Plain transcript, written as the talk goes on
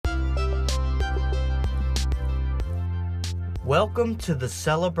Welcome to the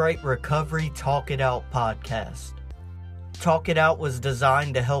Celebrate Recovery Talk It Out podcast. Talk It Out was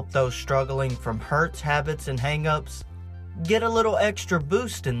designed to help those struggling from hurts, habits, and hang-ups get a little extra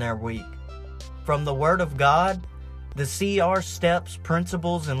boost in their week. From the Word of God, the CR steps,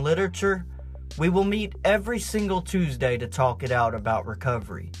 principles, and literature, we will meet every single Tuesday to talk it out about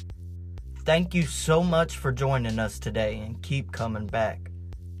recovery. Thank you so much for joining us today and keep coming back.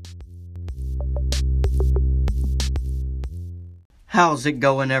 How's it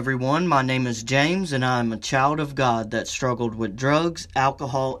going, everyone? My name is James, and I'm a child of God that struggled with drugs,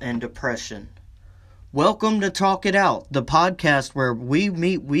 alcohol, and depression. Welcome to Talk It Out, the podcast where we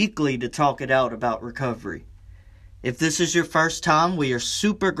meet weekly to talk it out about recovery. If this is your first time, we are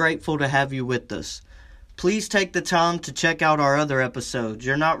super grateful to have you with us. Please take the time to check out our other episodes.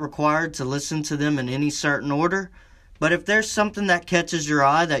 You're not required to listen to them in any certain order, but if there's something that catches your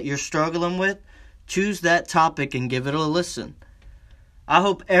eye that you're struggling with, choose that topic and give it a listen. I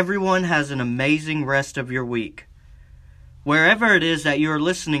hope everyone has an amazing rest of your week. Wherever it is that you're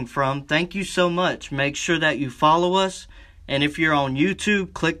listening from, thank you so much. Make sure that you follow us, and if you're on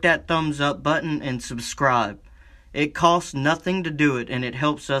YouTube, click that thumbs up button and subscribe. It costs nothing to do it, and it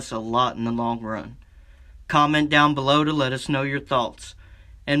helps us a lot in the long run. Comment down below to let us know your thoughts.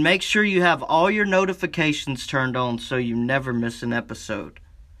 And make sure you have all your notifications turned on so you never miss an episode.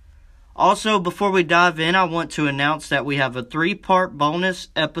 Also, before we dive in, I want to announce that we have a 3-part bonus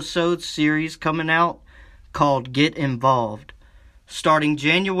episode series coming out called Get Involved. Starting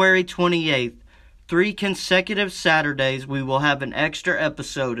January 28th, 3 consecutive Saturdays, we will have an extra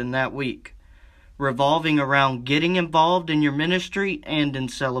episode in that week, revolving around getting involved in your ministry and in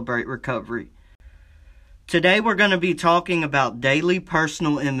Celebrate Recovery. Today we're going to be talking about daily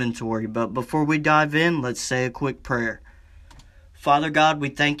personal inventory, but before we dive in, let's say a quick prayer. Father God, we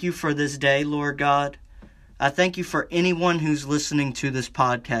thank you for this day, Lord God. I thank you for anyone who's listening to this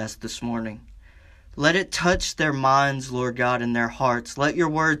podcast this morning. Let it touch their minds, Lord God, and their hearts. Let your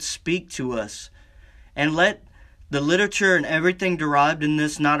words speak to us. And let the literature and everything derived in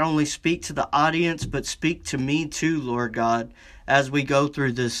this not only speak to the audience, but speak to me too, Lord God, as we go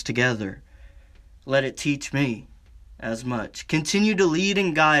through this together. Let it teach me as much. Continue to lead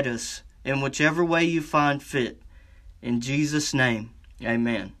and guide us in whichever way you find fit. In Jesus' name,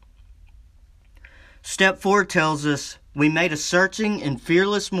 amen. Step 4 tells us, we made a searching and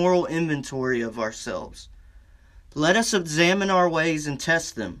fearless moral inventory of ourselves. Let us examine our ways and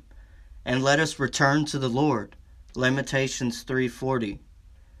test them, and let us return to the Lord. Lamentations 3:40.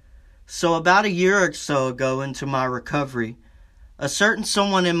 So about a year or so ago into my recovery, a certain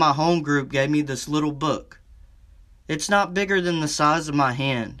someone in my home group gave me this little book. It's not bigger than the size of my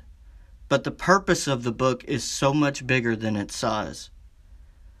hand, but the purpose of the book is so much bigger than its size.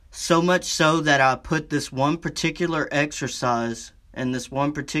 So much so that I put this one particular exercise and this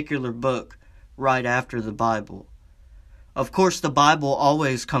one particular book right after the Bible. Of course, the Bible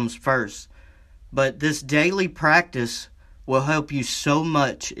always comes first, but this daily practice will help you so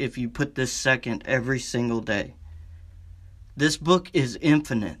much if you put this second every single day. This book is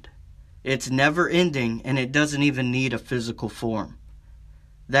infinite. It's never ending, and it doesn't even need a physical form.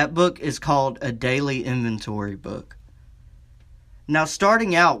 That book is called a daily inventory book. Now,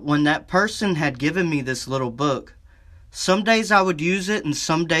 starting out, when that person had given me this little book, some days I would use it and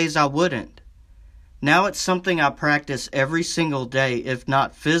some days I wouldn't. Now it's something I practice every single day, if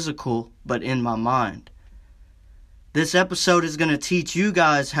not physical, but in my mind. This episode is going to teach you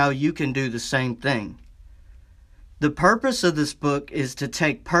guys how you can do the same thing. The purpose of this book is to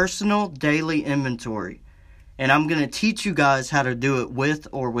take personal daily inventory. And I'm going to teach you guys how to do it with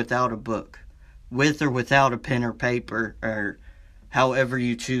or without a book, with or without a pen or paper, or however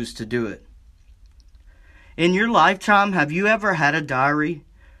you choose to do it. In your lifetime, have you ever had a diary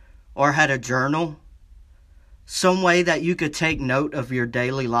or had a journal? Some way that you could take note of your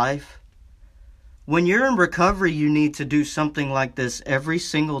daily life? When you're in recovery, you need to do something like this every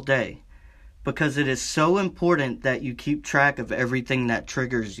single day, because it is so important that you keep track of everything that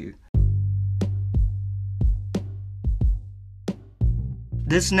triggers you.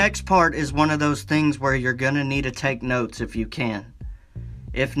 This next part is one of those things where you're going to need to take notes if you can.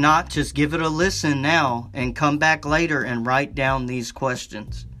 If not, just give it a listen now and come back later and write down these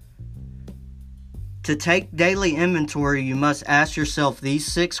questions. To take daily inventory, you must ask yourself these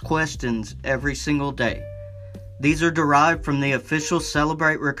 6 questions every single day. These are derived from the official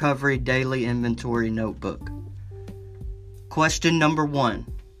Celebrate Recovery Daily Inventory Notebook. Question number 1.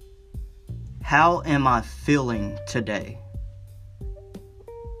 How am I feeling today?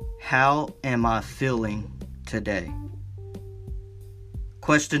 How am I feeling today?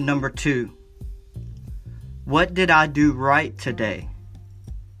 Question number 2. What did I do right today?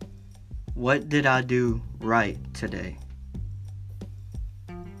 What did I do right today?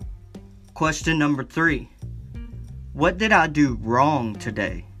 Question number 3. What did I do wrong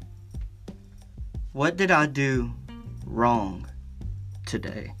today? What did I do wrong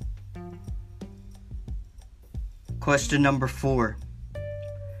today? Question number 4.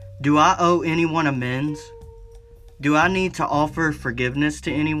 Do I owe anyone amends? Do I need to offer forgiveness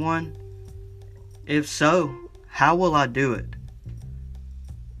to anyone? If so, how will I do it?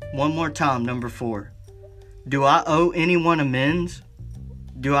 One more time, number 4. Do I owe anyone amends?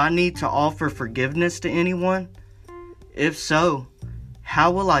 Do I need to offer forgiveness to anyone? If so,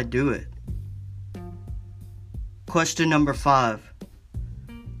 how will I do it? Question number 5.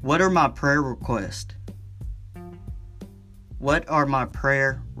 What are my prayer requests? What are my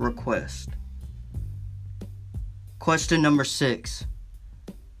prayer requests? Question number 6.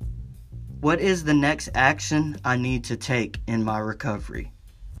 What is the next action I need to take in my recovery?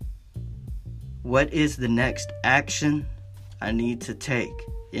 What is the next action I need to take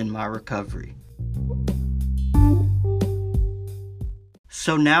in my recovery?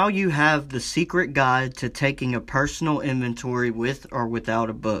 So now you have the secret guide to taking a personal inventory with or without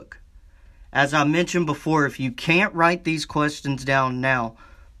a book. As I mentioned before, if you can't write these questions down now,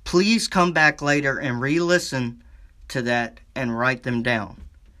 please come back later and re-listen to that and write them down.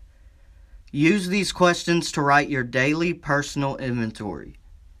 Use these questions to write your daily personal inventory.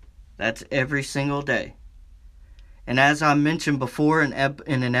 That's every single day. And as I mentioned before in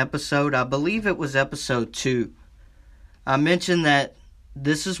an episode, I believe it was episode 2, I mentioned that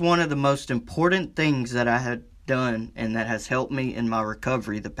this is one of the most important things that I had done and that has helped me in my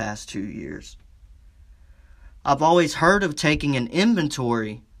recovery the past 2 years. I've always heard of taking an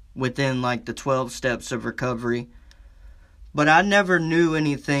inventory within like the 12 steps of recovery, but I never knew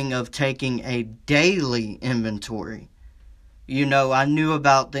anything of taking a daily inventory. You know, I knew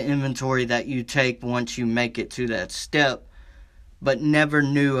about the inventory that you take once you make it to that step, but never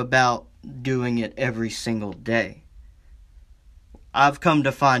knew about doing it every single day. I've come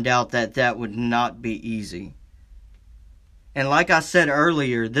to find out that that would not be easy. And like I said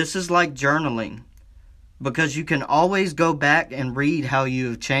earlier, this is like journaling, because you can always go back and read how you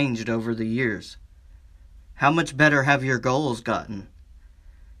have changed over the years. How much better have your goals gotten?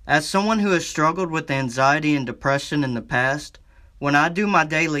 As someone who has struggled with anxiety and depression in the past, when I do my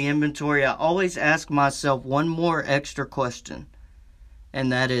daily inventory, I always ask myself one more extra question,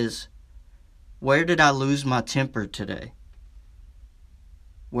 and that is, where did I lose my temper today?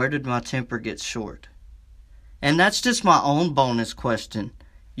 Where did my temper get short? And that's just my own bonus question.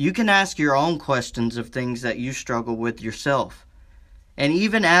 You can ask your own questions of things that you struggle with yourself, and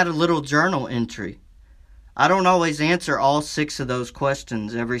even add a little journal entry. I don't always answer all 6 of those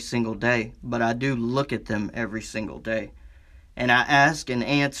questions every single day, but I do look at them every single day. And I ask and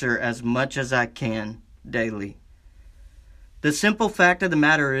answer as much as I can daily. The simple fact of the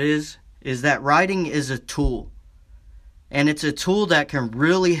matter is that writing is a tool. And it's a tool that can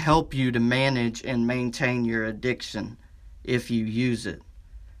really help you to manage and maintain your addiction if you use it.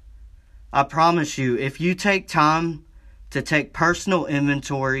 I promise you, if you take time to take personal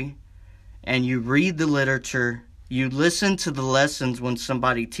inventory and you read the literature, you listen to the lessons when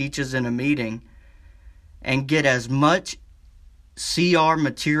somebody teaches in a meeting, and get as much CR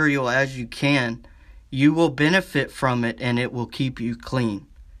material as you can, you will benefit from it and it will keep you clean.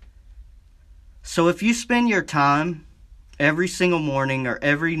 So if you spend your time every single morning or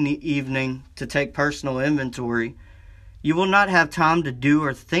every evening to take personal inventory, you will not have time to do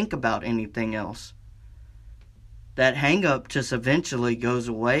or think about anything else. That hang-up just eventually goes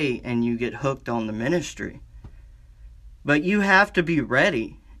away and you get hooked on the ministry. But you have to be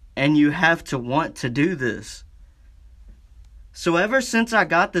ready and you have to want to do this. So ever since I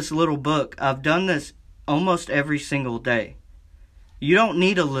got this little book, I've done this almost every single day. You don't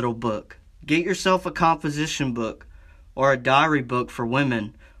need a little book. Get yourself a composition book or a diary book for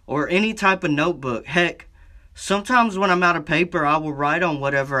women or any type of notebook. Heck, sometimes when I'm out of paper, I will write on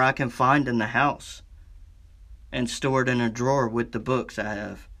whatever I can find in the house and store it in a drawer with the books I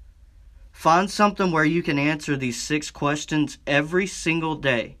have. Find something where you can answer these 6 questions every single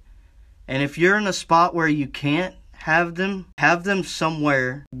day. And if you're in a spot where you can't have them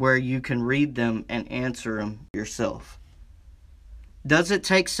somewhere where you can read them and answer them yourself. Does it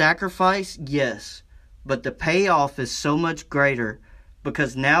take sacrifice? Yes. But the payoff is so much greater,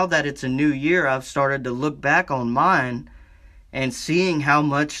 because now that it's a new year, I've started to look back on mine and seeing how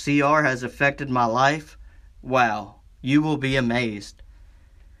much CR has affected my life. Wow, you will be amazed.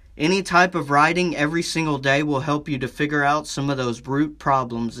 Any type of writing every single day will help you to figure out some of those root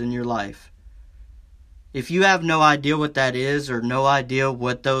problems in your life. If you have no idea what that is or no idea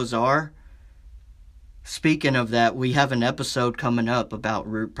what those are, speaking of that, we have an episode coming up about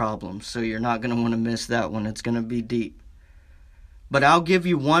root problems, so you're not going to want to miss that one. It's going to be deep. But I'll give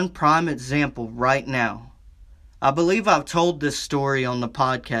you one prime example right now. I believe I've told this story on the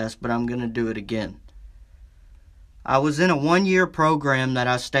podcast, but I'm going to do it again. I was in a 1-year program that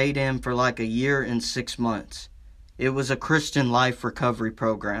I stayed in for like a year and 6 months. It was a Christian life recovery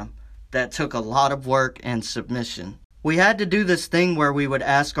program that took a lot of work and submission. We had to do this thing where we would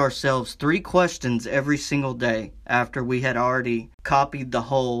ask ourselves 3 questions every single day after we had already copied the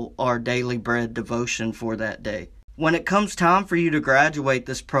whole Our Daily Bread devotion for that day. When it comes time for you to graduate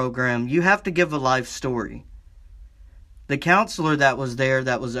this program, you have to give a life story. The counselor that was there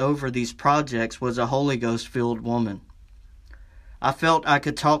that was over these projects was a Holy Ghost-filled woman. I felt I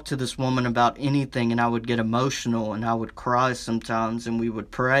could talk to this woman about anything, and I would get emotional and I would cry sometimes, and we would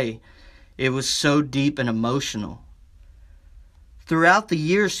pray. It was so deep and emotional. Throughout the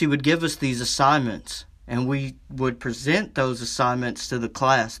year, she would give us these assignments, and we would present those assignments to the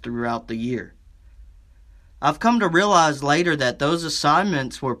class throughout the year. I've come to realize later that those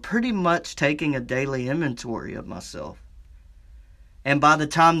assignments were pretty much taking a daily inventory of myself. And by the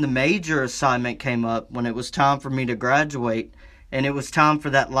time the major assignment came up, when it was time for me to graduate, and it was time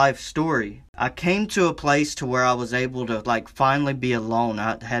for that life story, I came to a place to where I was able to finally be alone.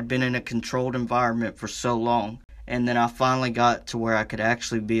 I had been in a controlled environment for so long, and then I finally got to where I could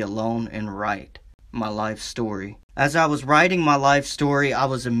actually be alone and write my life story. As I was writing my life story, I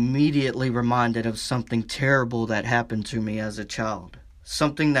was immediately reminded of something terrible that happened to me as a child.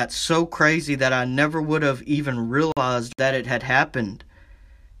 Something that's so crazy that I never would have even realized that it had happened.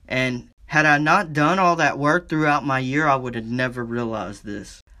 And had I not done all that work throughout my year, I would have never realized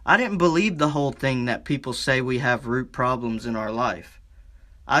this. I didn't believe the whole thing that people say we have root problems in our life.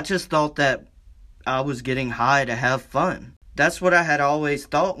 I just thought that I was getting high to have fun. That's what I had always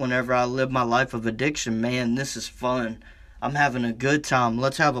thought whenever I lived my life of addiction. Man, this is fun. I'm having a good time.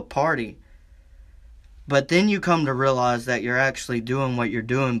 Let's have a party. But then you come to realize that you're actually doing what you're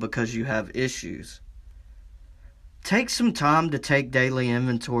doing because you have issues. Take some time to take daily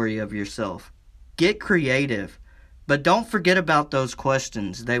inventory of yourself. Get creative, but don't forget about those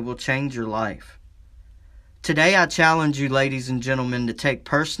questions. They will change your life. Today I challenge you, ladies and gentlemen, to take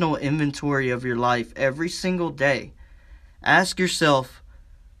personal inventory of your life every single day. Ask yourself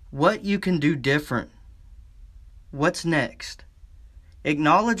what you can do different. What's next?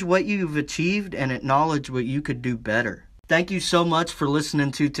 Acknowledge what you've achieved and acknowledge what you could do better. Thank you so much for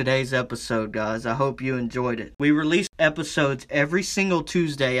listening to today's episode, guys. I hope you enjoyed it. We release episodes every single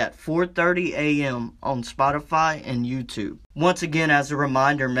Tuesday at 4:30 a.m. on Spotify and YouTube. Once again, as a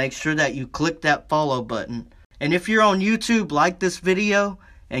reminder, make sure that you click that follow button. And if you're on YouTube, like this video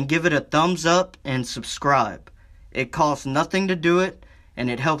and give it a thumbs up and subscribe. It costs nothing to do it, and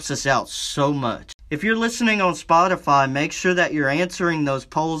it helps us out so much. If you're listening on Spotify, make sure that you're answering those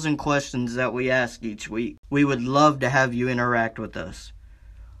polls and questions that we ask each week. We would love to have you interact with us.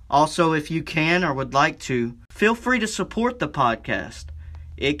 Also, if you can or would like to, feel free to support the podcast.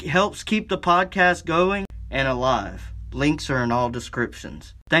 It helps keep the podcast going and alive. Links are in all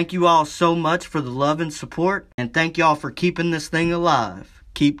descriptions. Thank you all so much for the love and support, and thank y'all for keeping this thing alive.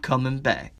 Keep coming back.